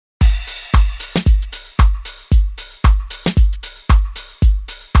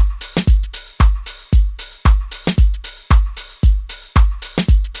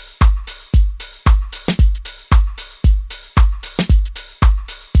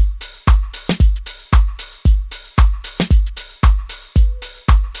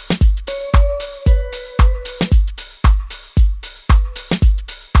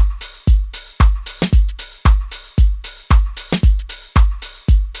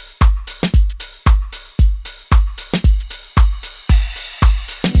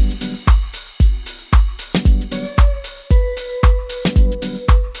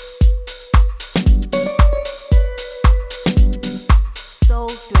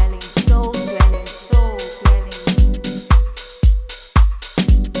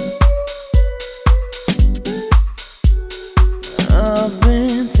I've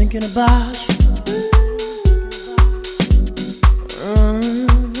been thinking about you.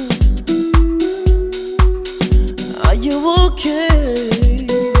 Are you okay?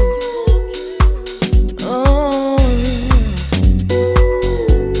 Oh,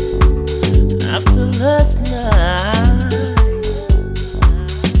 after last night,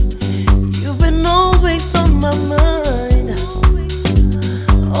 you've been always on my mind.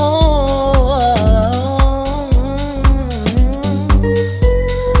 Oh,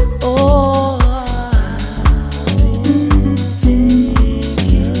 oh, I've been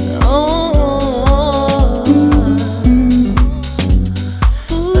thinking. Oh,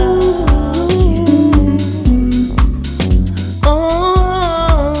 about you. Oh,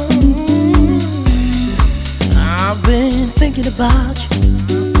 I've been thinking about you,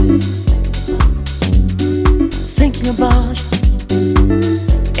 thinking about you.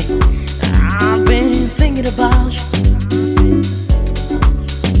 I've been thinking about you,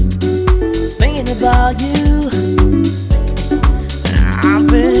 thinking about you. I've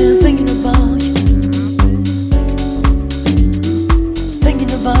been thinking about you,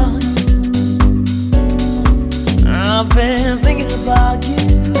 thinking about you. I've been thinking about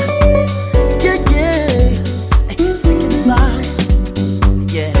you. Yeah, yeah. Thinking about you.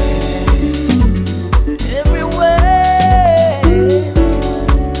 Yeah. Everywhere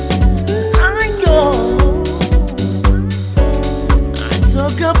I go, I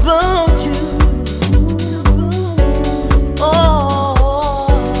talk about you. Oh,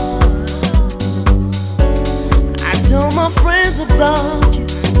 I tell my friends about you.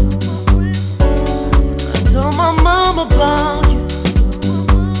 I tell my mom about you.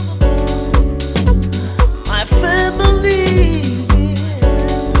 My family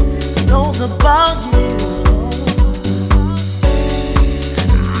knows about you.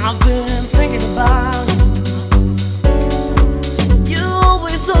 I've been thinking about you. You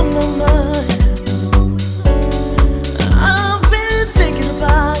always on my mind. I've been thinking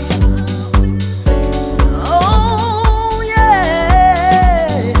about you. Oh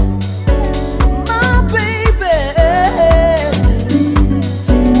yeah, my baby.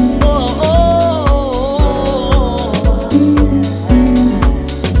 Oh, oh, oh.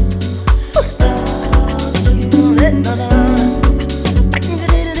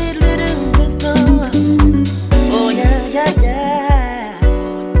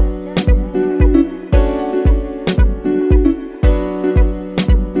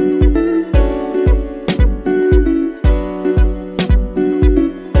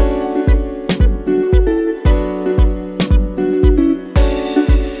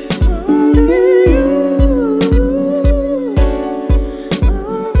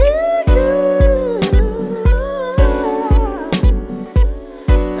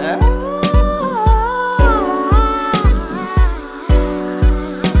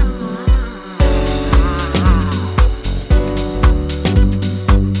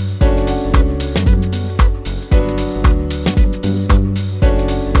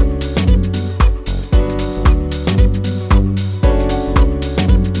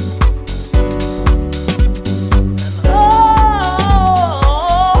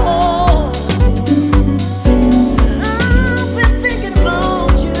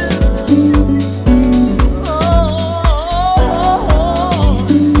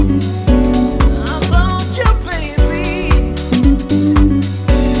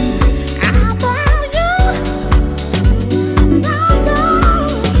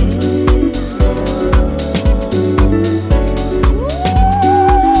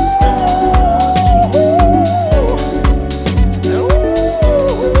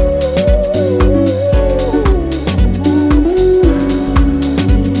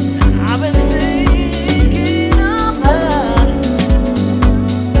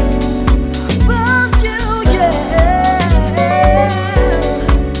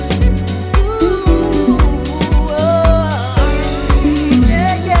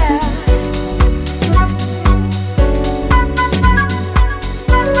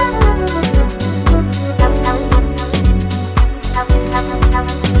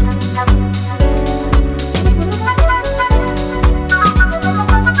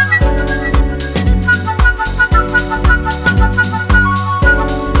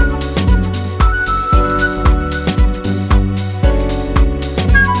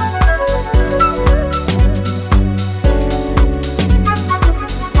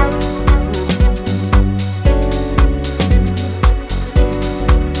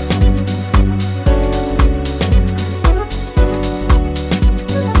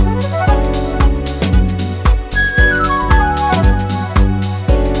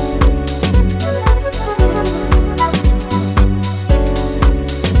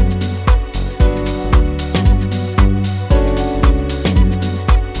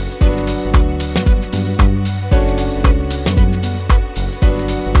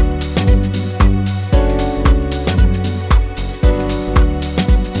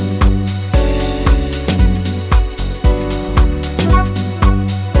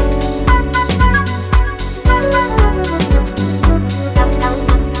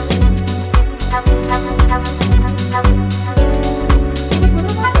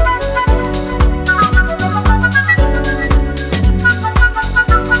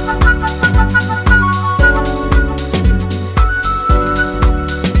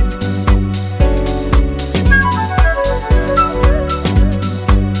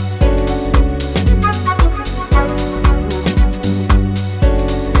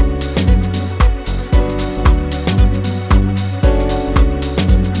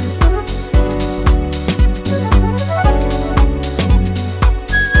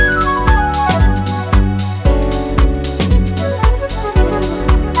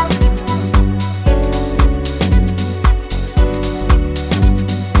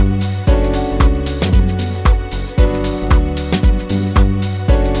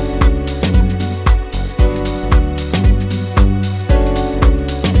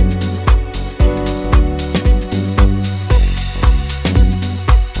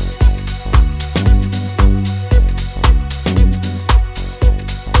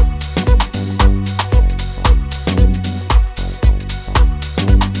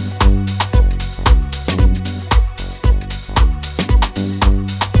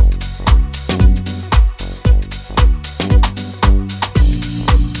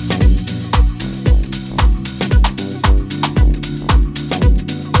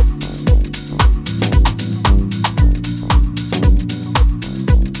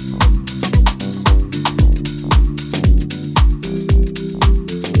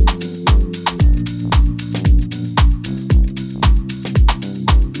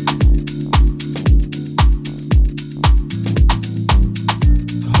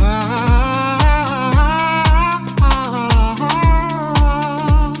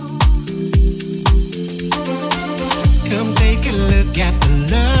 got the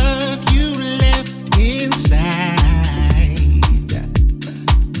love you left inside.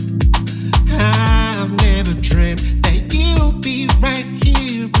 I've never dreamt that you'll be right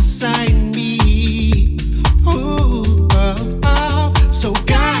here beside me. Ooh, oh, oh. So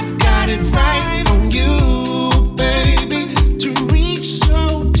God got it right on you, baby, to reach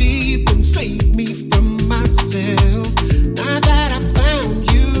so deep and save me from myself. Now that I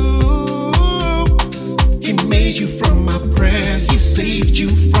found you, He made you from my prayers. He saved you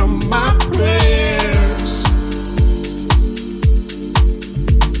from my prayers.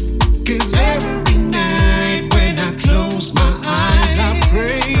 'Cause every night when I close my eyes, I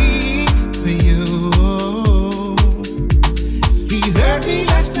pray for you. He heard me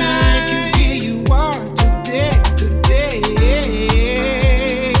last night, 'cause here you are today, today.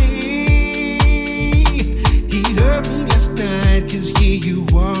 He heard me last night, 'cause here you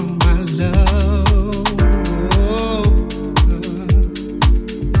are, my love.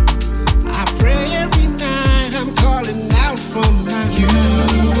 I pray every night, I'm calling out for my you.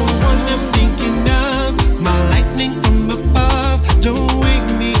 The one I'm thinking of, my lightning from above. Don't wake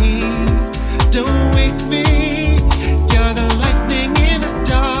me, don't wake me. You're the lightning in the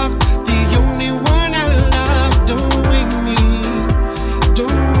dark, the only one I love. Don't wake me,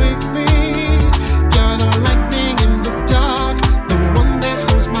 don't wake me. You're the lightning in the dark, the one that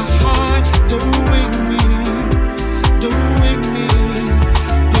holds my heart. Don't wake me, don't wake me.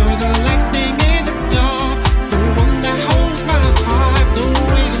 You're the lightning in the dark, the one that holds my heart. Don't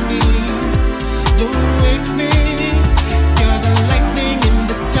wake me, don't wake me. You're the lightning in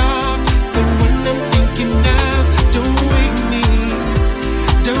the dark, the one I'm thinking of. Don't wake me,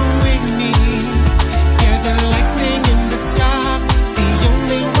 don't wake me. You're the lightning in the dark, the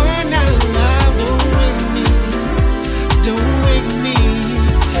only one I love. Don't wake me, don't wake me.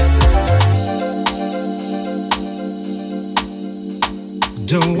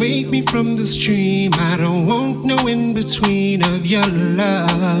 Don't wake me from this dream. I don't want no in between of your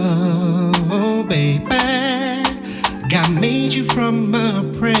love, oh baby. God made you from a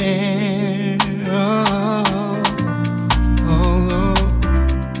prayer. Oh, oh, oh.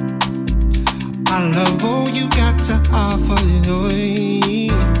 I love all you got to offer.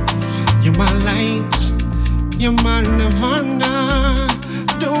 You're my light, you're my nirvana.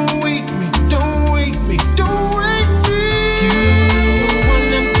 Don't wake me, don't wake me, don't wake me. You're the one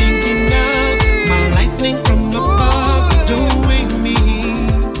I'm thinking of, my lightning from above. Don't wake me,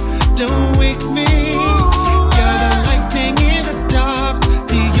 don't wake me. You're the lightning in the dark,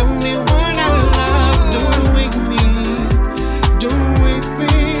 the only one I love. Don't wake me, don't wake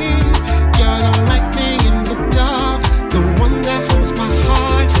me. You're the lightning in the dark, the one that holds my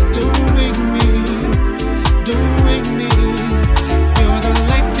heart. Don't wake me, don't wake me. You're the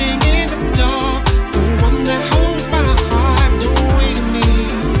lightning in the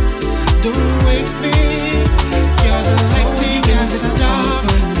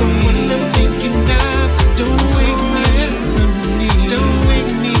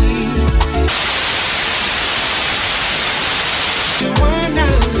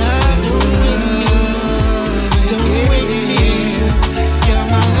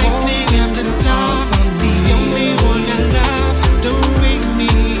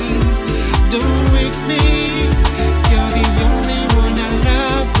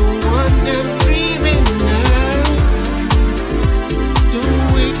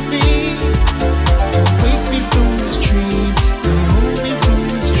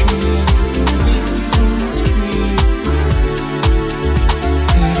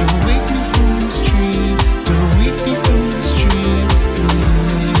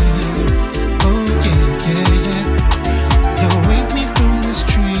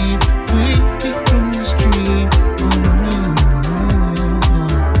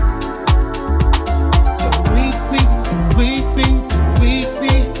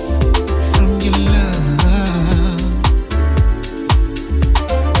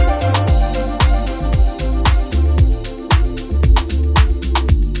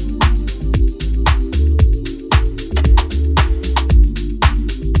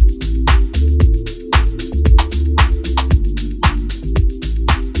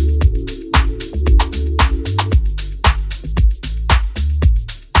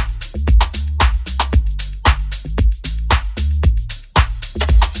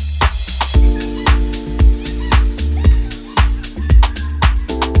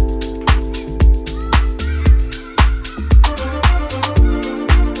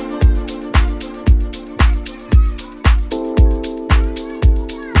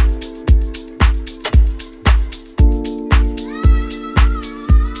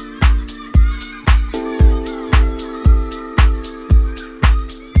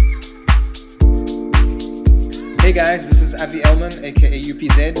Hey guys, this is Avi Elman, aka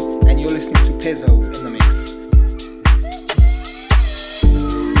UPZ, and you're listening to Pezzo in the mix.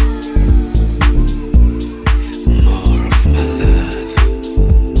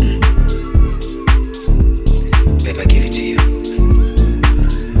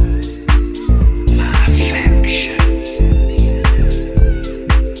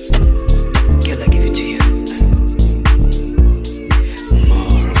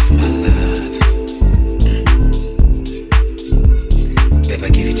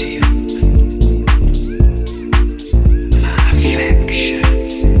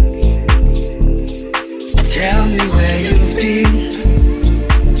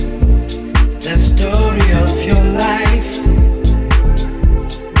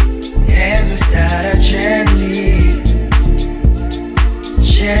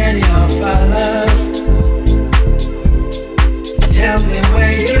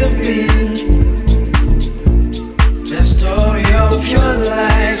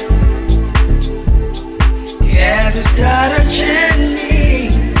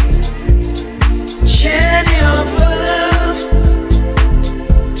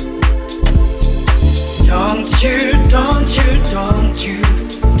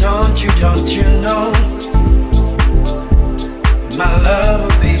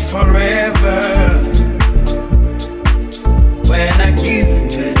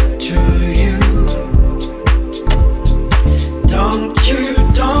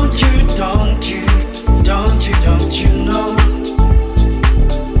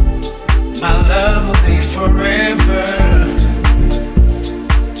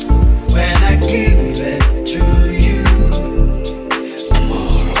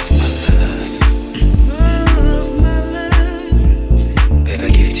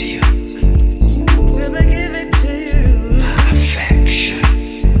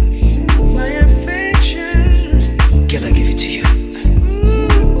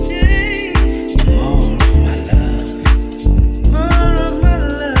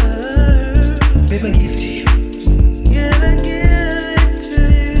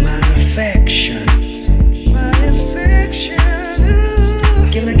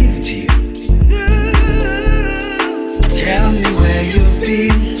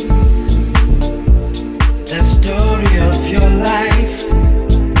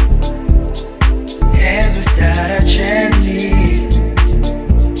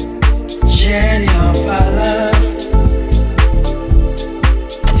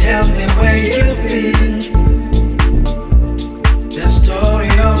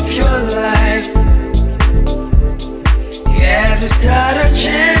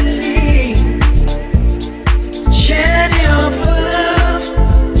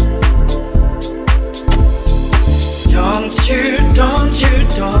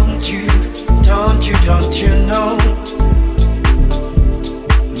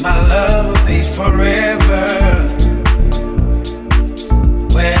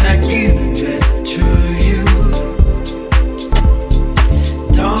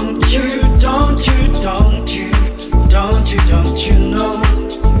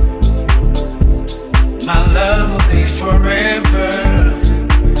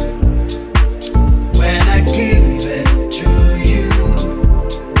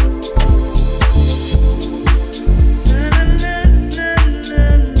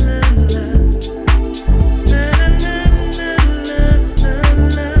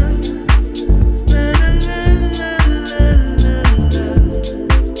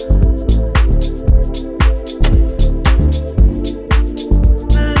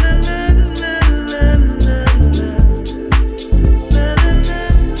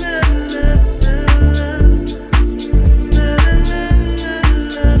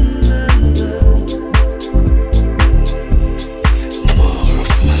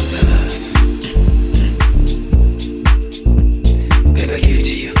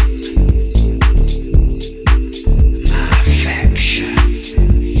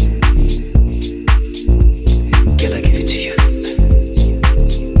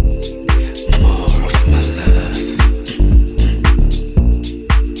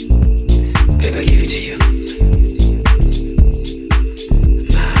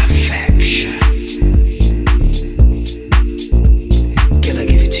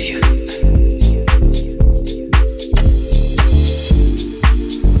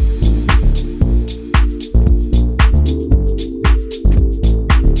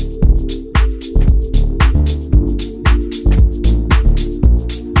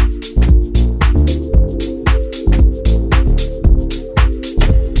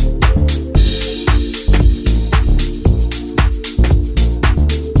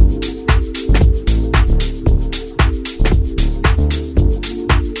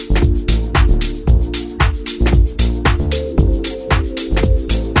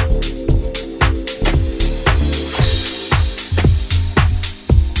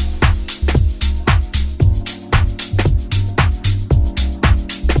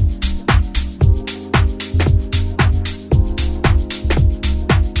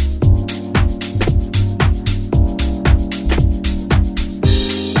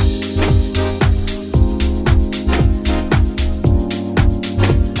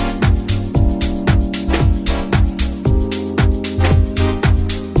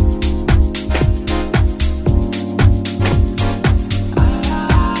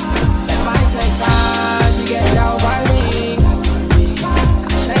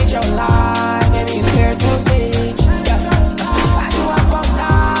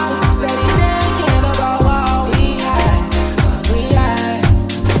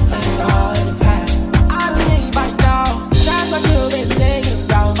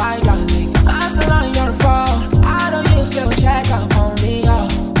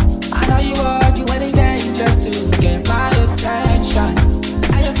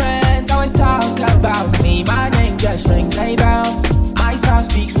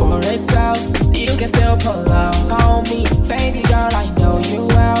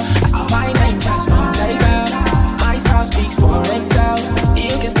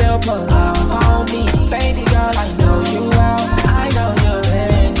 pull out on me. Baby girl, I know you well. I know you're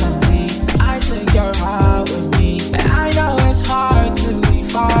incomplete. I took your heart with me. And I know it's hard to be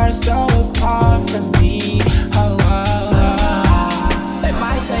far so apart from me. Oh, oh, oh. It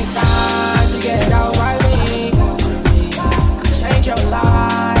might take time to get over me. I change your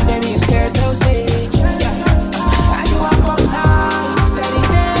life, baby, it's clear to see. I do up all night, steady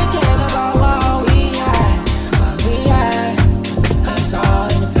thinking about what we had. It's all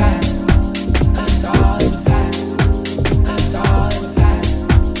in the past. It's all in the past. It's all in the past.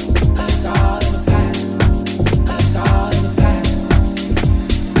 It's all in the past. It's all in the past.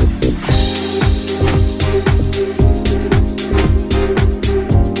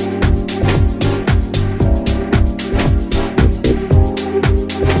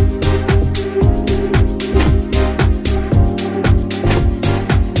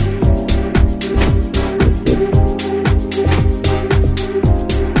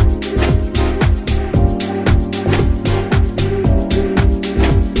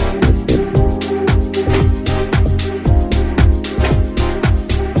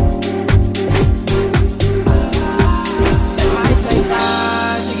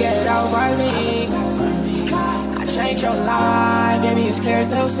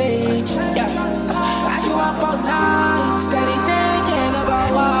 To see, yeah. I do up all night, steady thinking about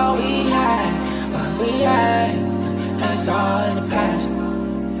what we had. It's all in the past.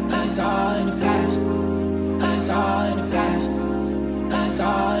 It's all in the past. It's all in the past. It's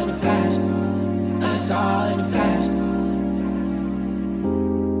all in the past. It's all in the past.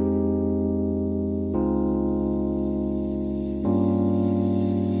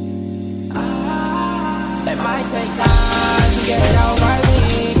 It might take time to get over me.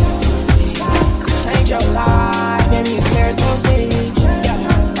 I change your life, baby, it's clear to see.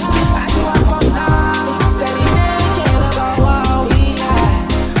 I do up all night, steady thinking about what we had.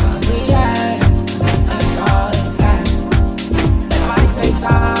 It's all in the past. It might take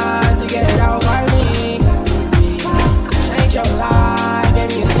time to get over me. I change your life,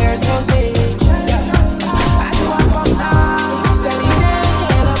 baby, it's clear to see. I do up all night, steady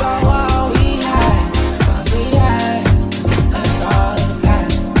thinking about what we had. It's all in the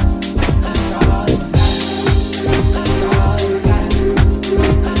past. It's all in the past. It's all in the past.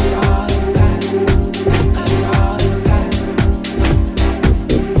 It's all in the past. It's all in the past.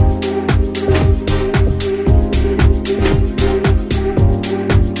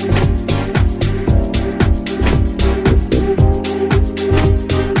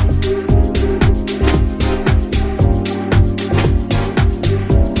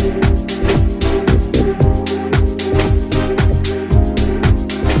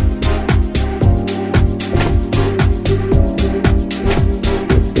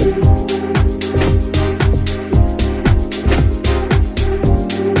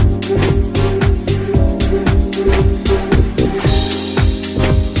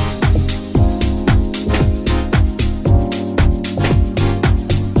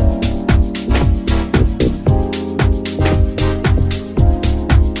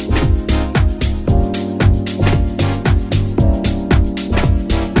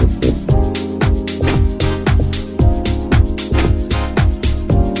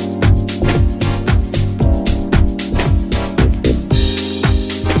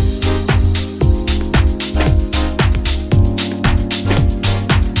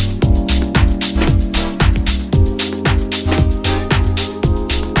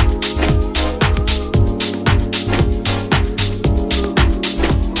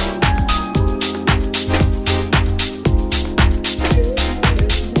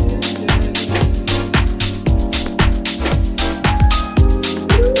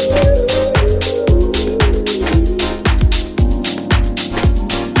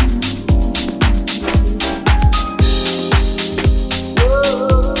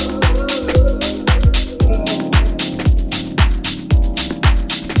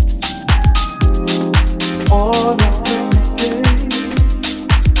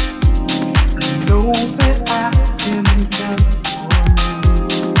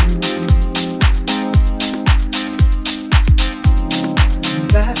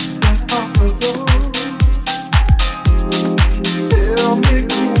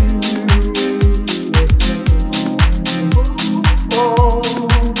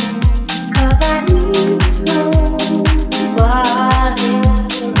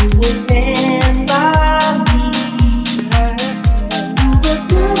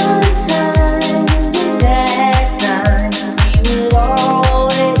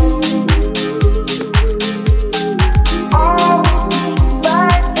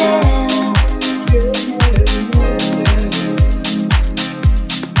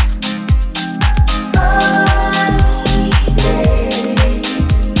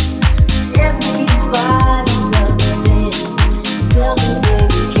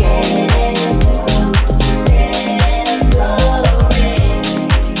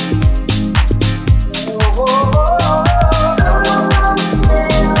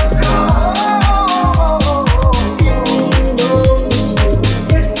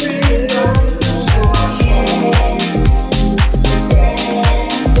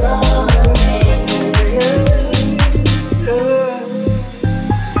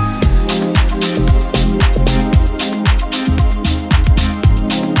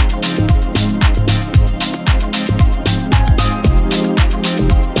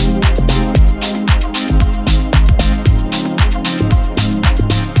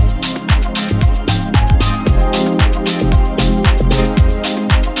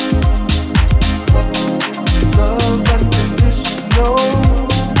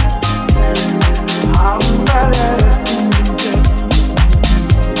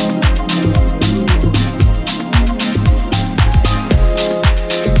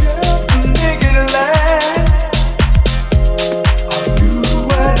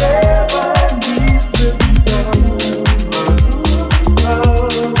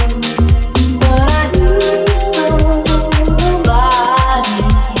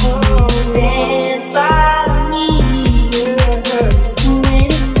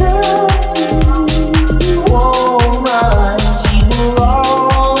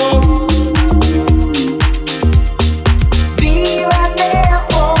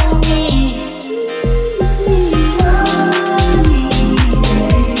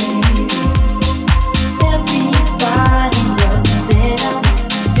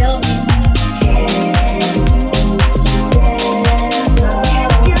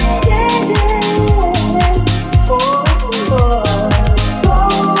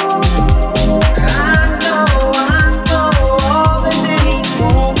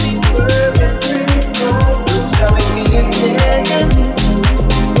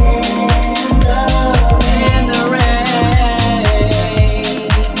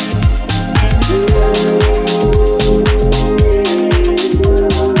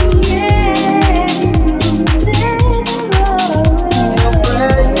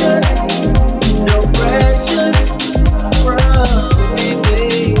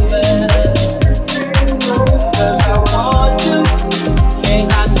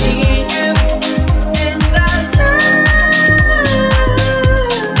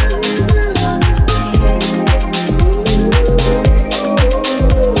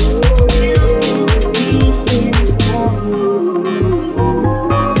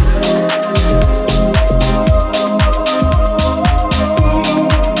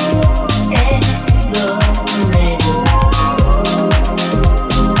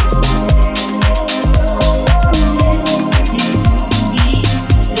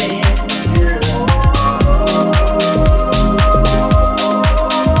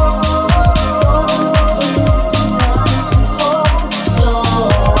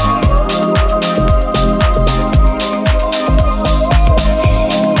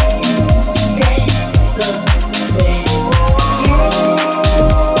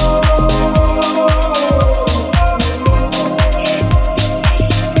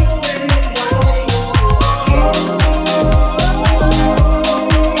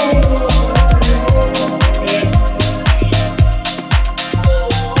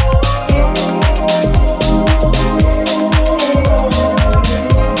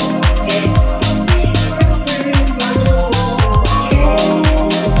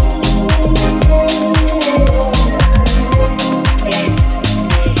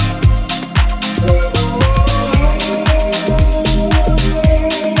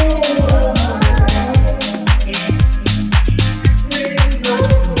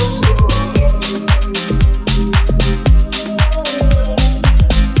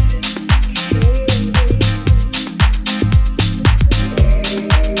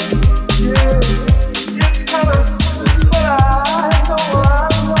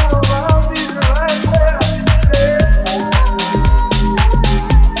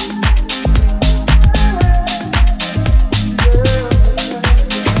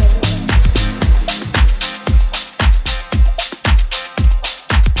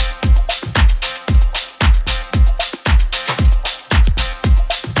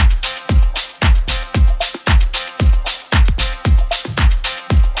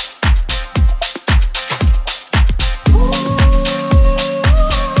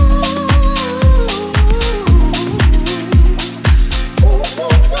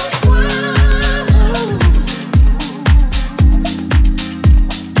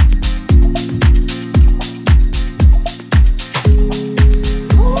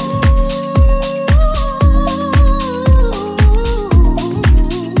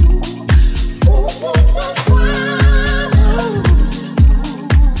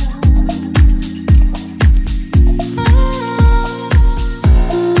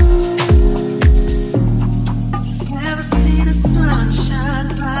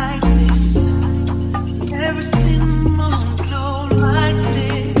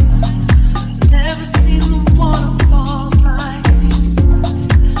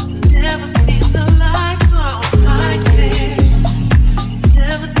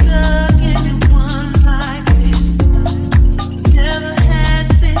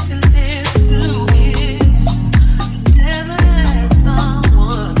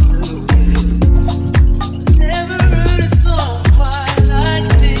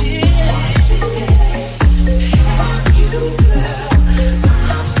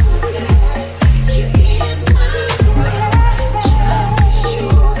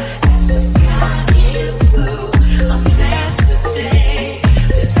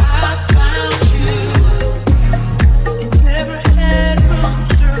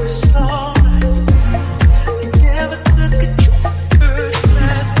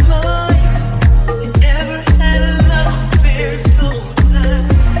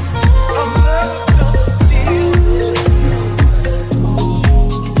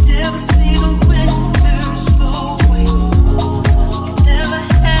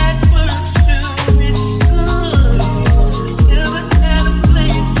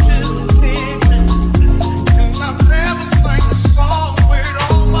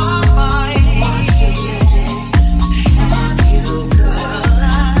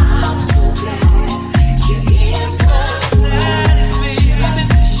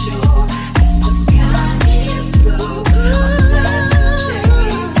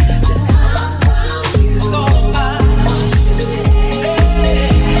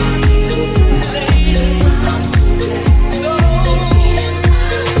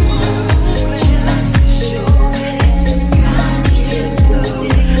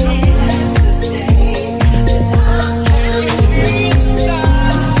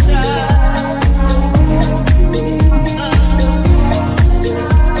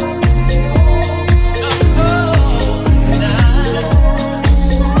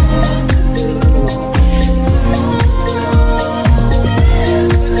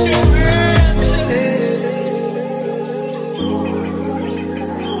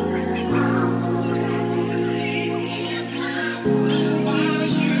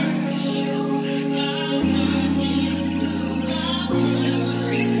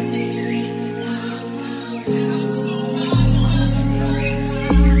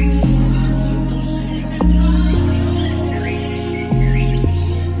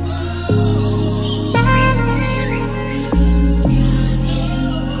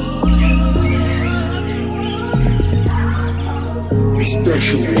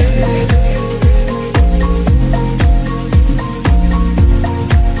 commercial.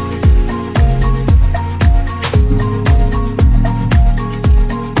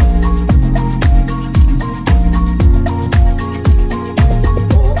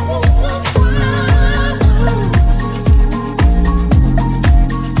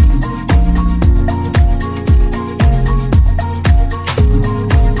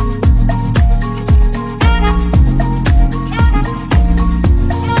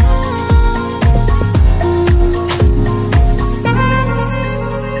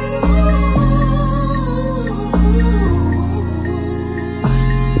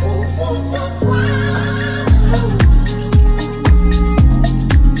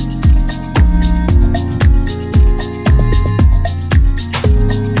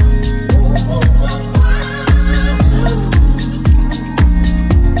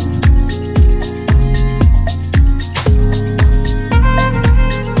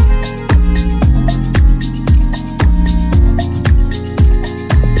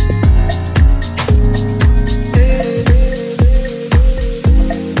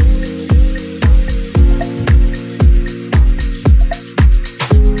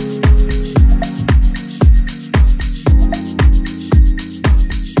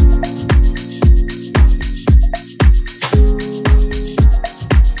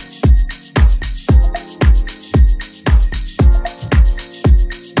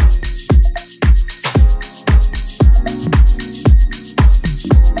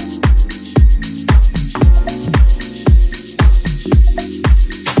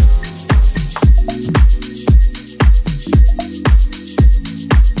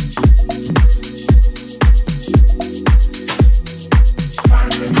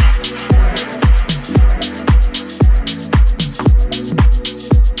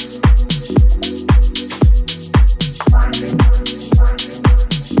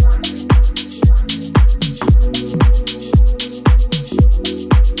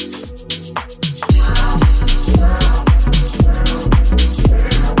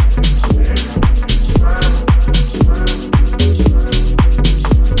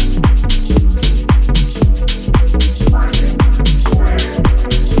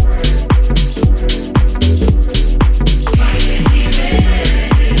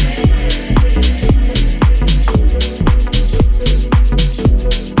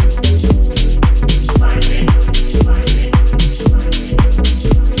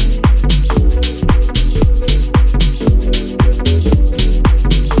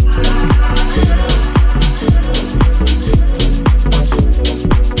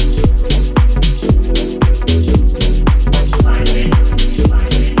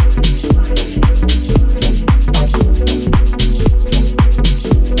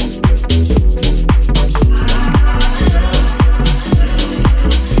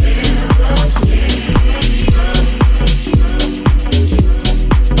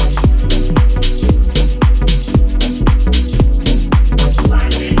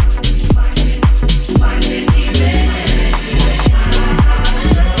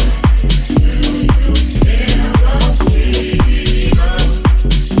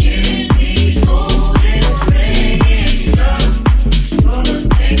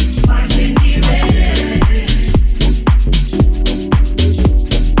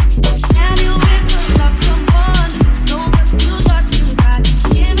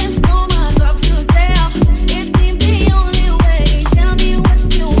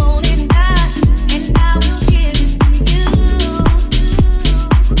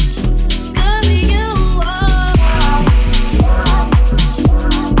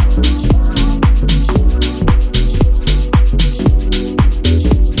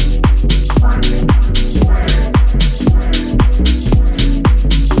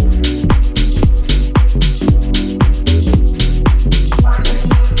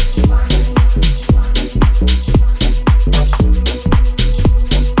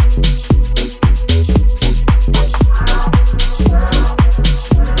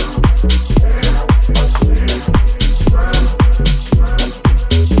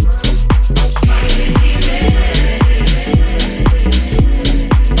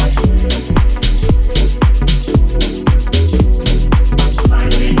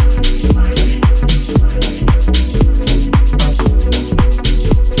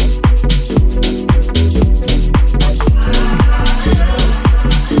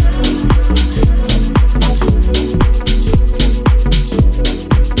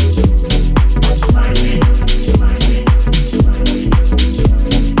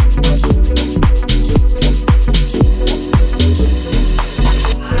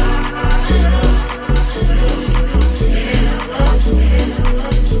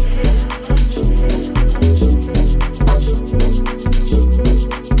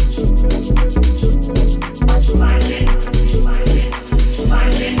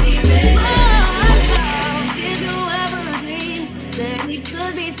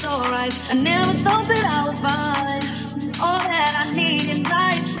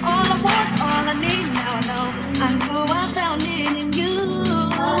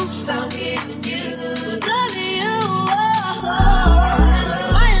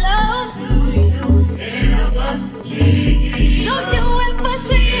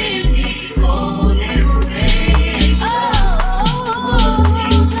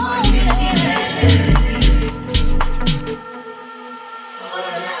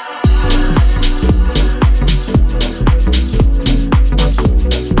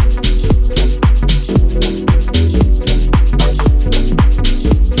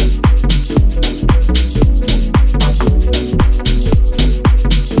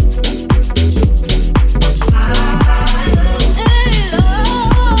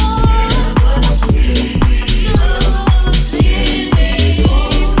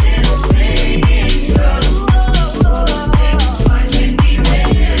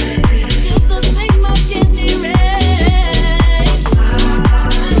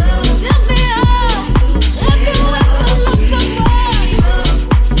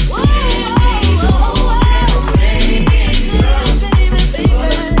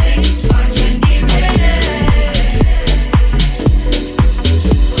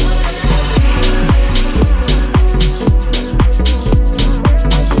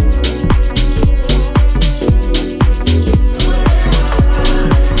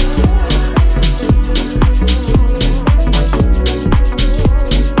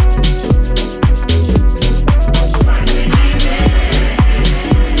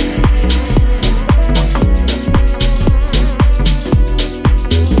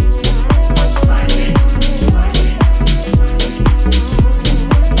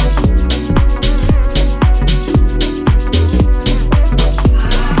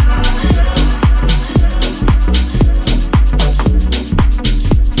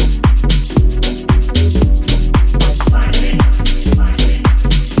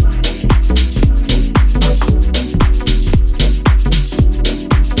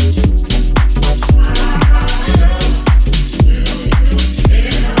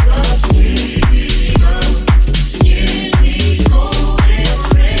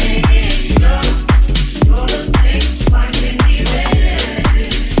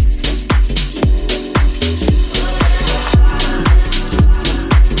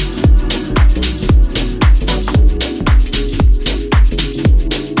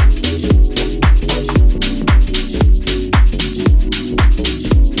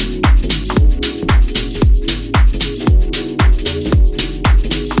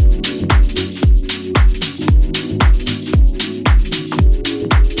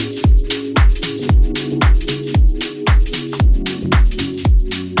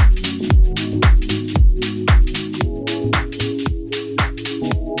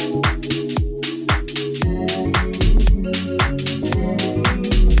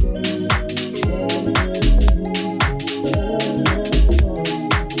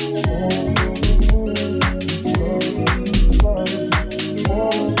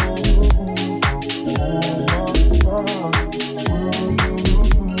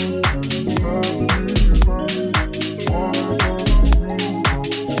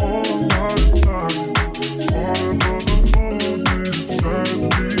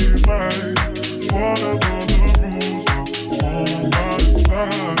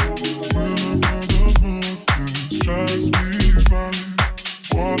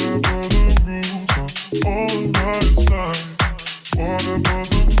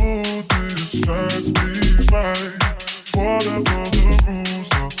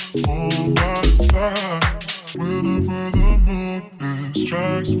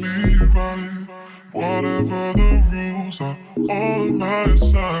 Whatever the rules are on my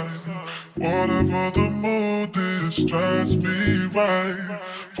side. Whatever the mood is, drives me right.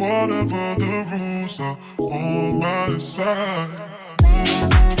 Whatever the rules are on my side.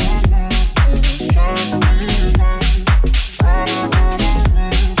 Drives me right. Whatever the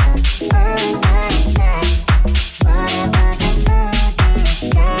rules are on my side. Whatever the mood is,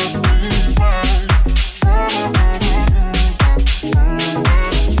 drives me right. Whatever the rules are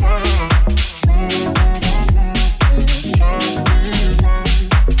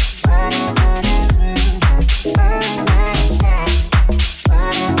on my side.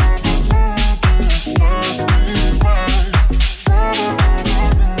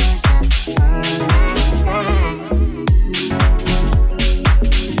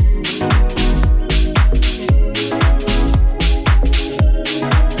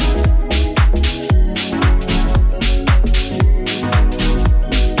 Whatever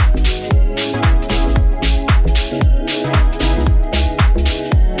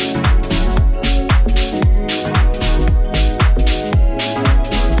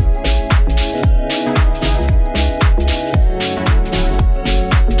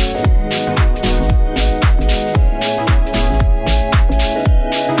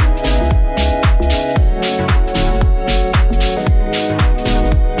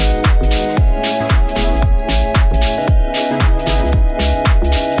mood is, drives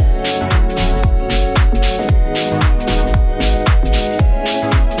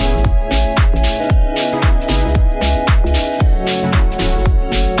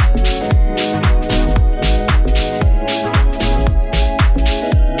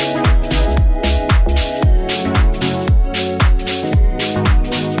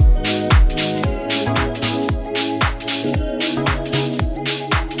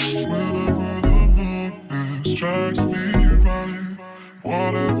me right.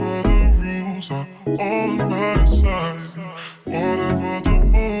 Whatever the rules are on my side. Whatever the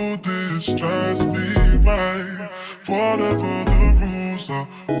mood is, drives me right. Whatever the rules are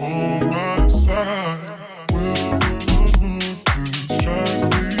on my side. Strikes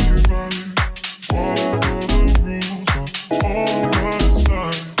me right. Whatever the rules are on my side.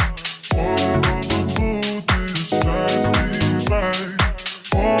 Whatever the mood is, strikes me right.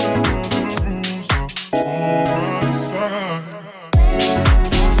 Whatever the rules are on my side.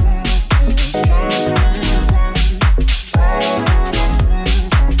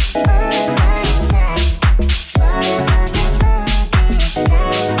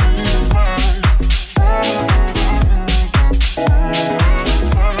 the mood is, strikes me right. Whatever the rules are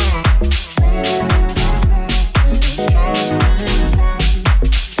on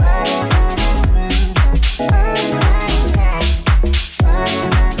my side.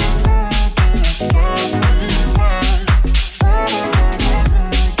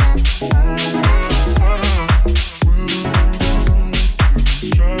 Whatever the mood is, strikes me right.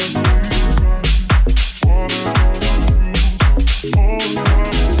 Whatever the rules are on my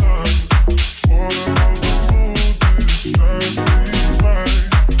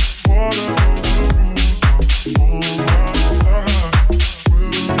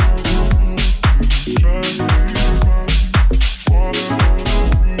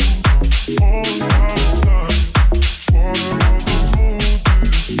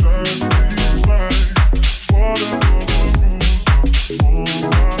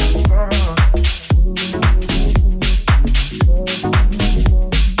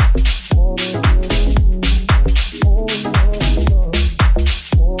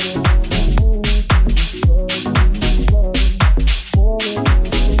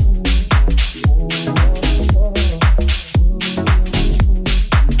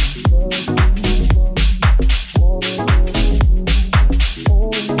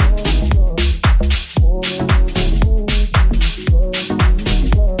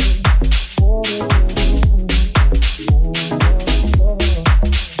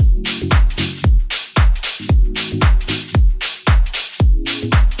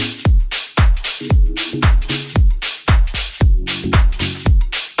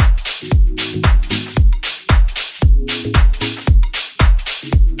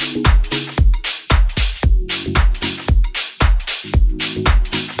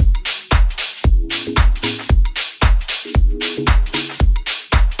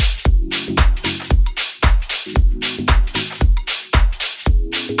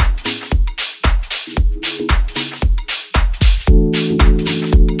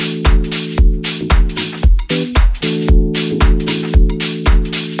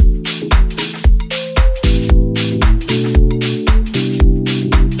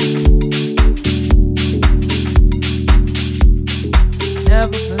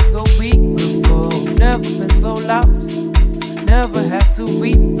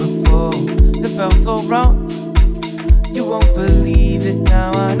so wrong. You won't believe it,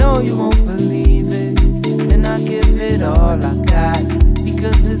 now I know you won't believe it. And I give it all I got,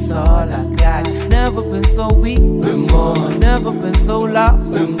 because it's all I got. Never been so weak before, never been so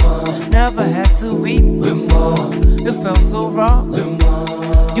lost before, never had to weep before. It felt so wrong.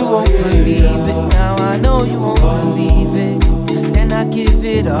 You won't believe it, now I know you won't believe it. And I give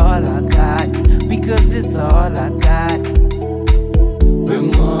it all I got, because it's all I got.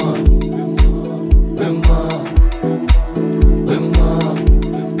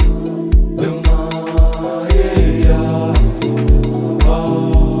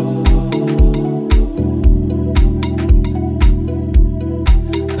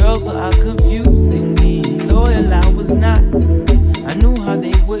 Girls were out confusing me, loyal I was not. I knew how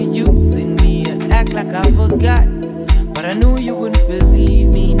they were using me and act like I forgot. But I knew you wouldn't believe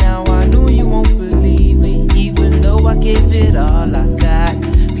me, now I knew you won't believe me. Even though I gave it all I got,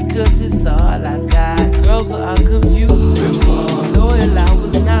 because it's all I got. Girls were out confusing me, loyal I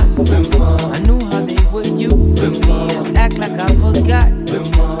was not. I knew how they were using me and act like I forgot.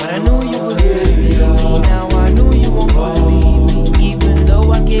 But I knew you wouldn't believe me, now I knew you won't believe me. Even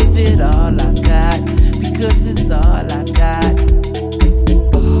though I gave it all I got, because it's all I got.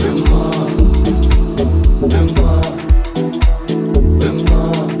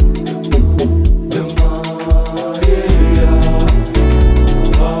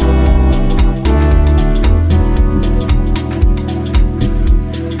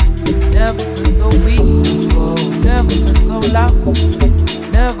 Never been so weak before, never been so lost,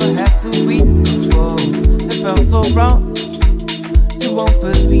 never had to weep before. It felt so wrong. You won't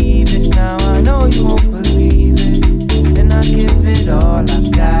believe it, now I know you won't believe it. And I give it all I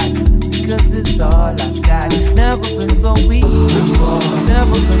got, because it's all I got. Never been so weak before,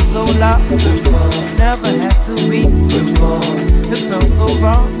 never been so lost before, never had to weep before. It felt so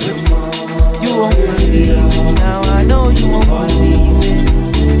wrong. You won't believe it, now I know you won't believe it.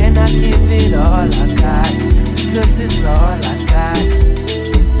 And I give it all I got, because it's all I got.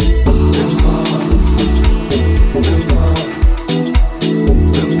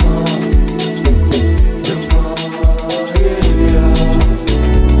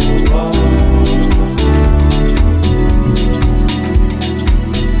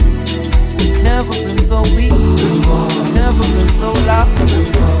 Never been so weak before, never been so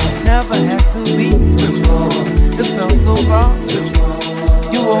lost, never had to weep before. It felt so wrong.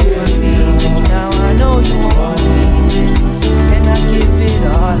 You won't believe it, now I know you won't believe it. And I give it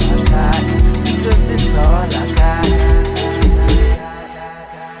all I got, because it's all I got.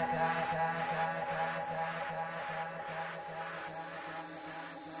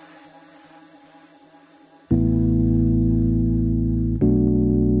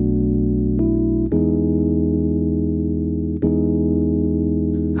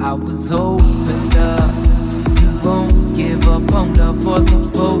 I was hoping that you won't give up on love for the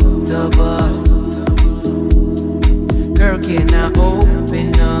both of us. Girl, can I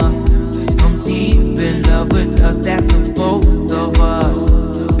open up? I'm deep in love with us, that's the both of us.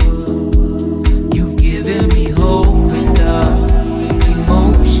 You've given me hope and love.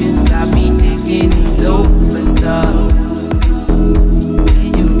 Emotions got me thinking dope and stuff.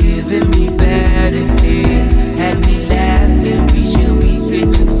 You've given me better days, had me laughing, we should be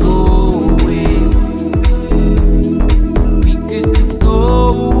just go away. We could just go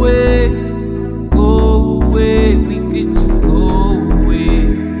away, go away. We could just go away.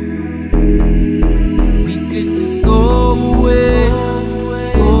 We could just go away,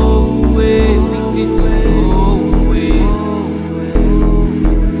 go away. We could just go away.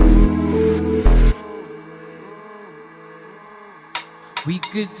 We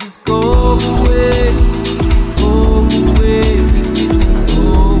could just go away, go away. We could just go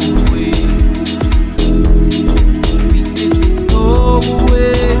away. We could just go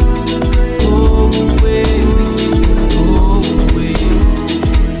away, go away. We could just go away.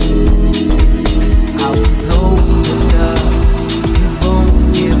 I was hoping that you won't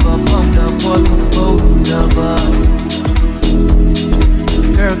give up on love for the both of us.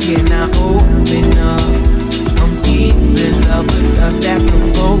 Girl, can I open up? I'm deep in love with us, that's the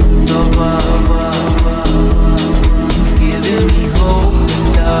both of us. You've given me hope and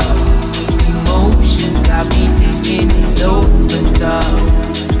love. Emotions got me thinking dope and stuff.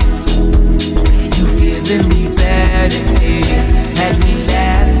 You've given me better days, had me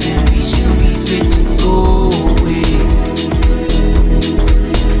laughing, we should be just go away.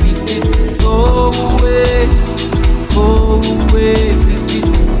 We could just go away, go away. We could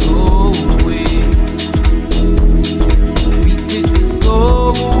just go away. We could just go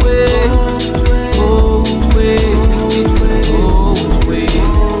away, go away. We could just go away.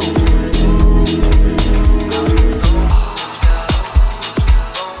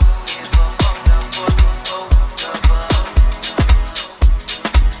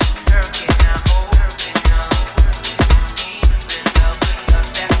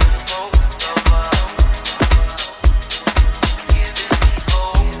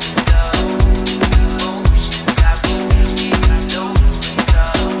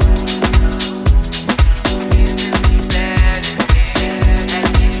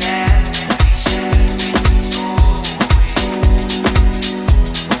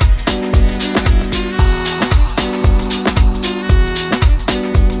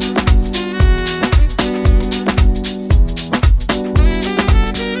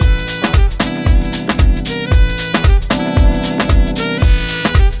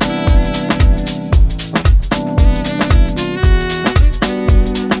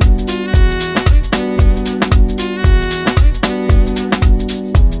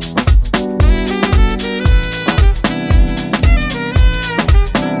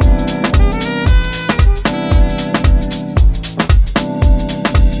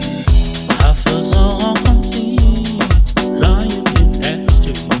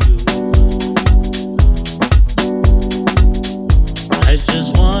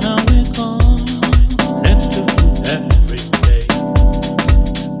 just wanna recall.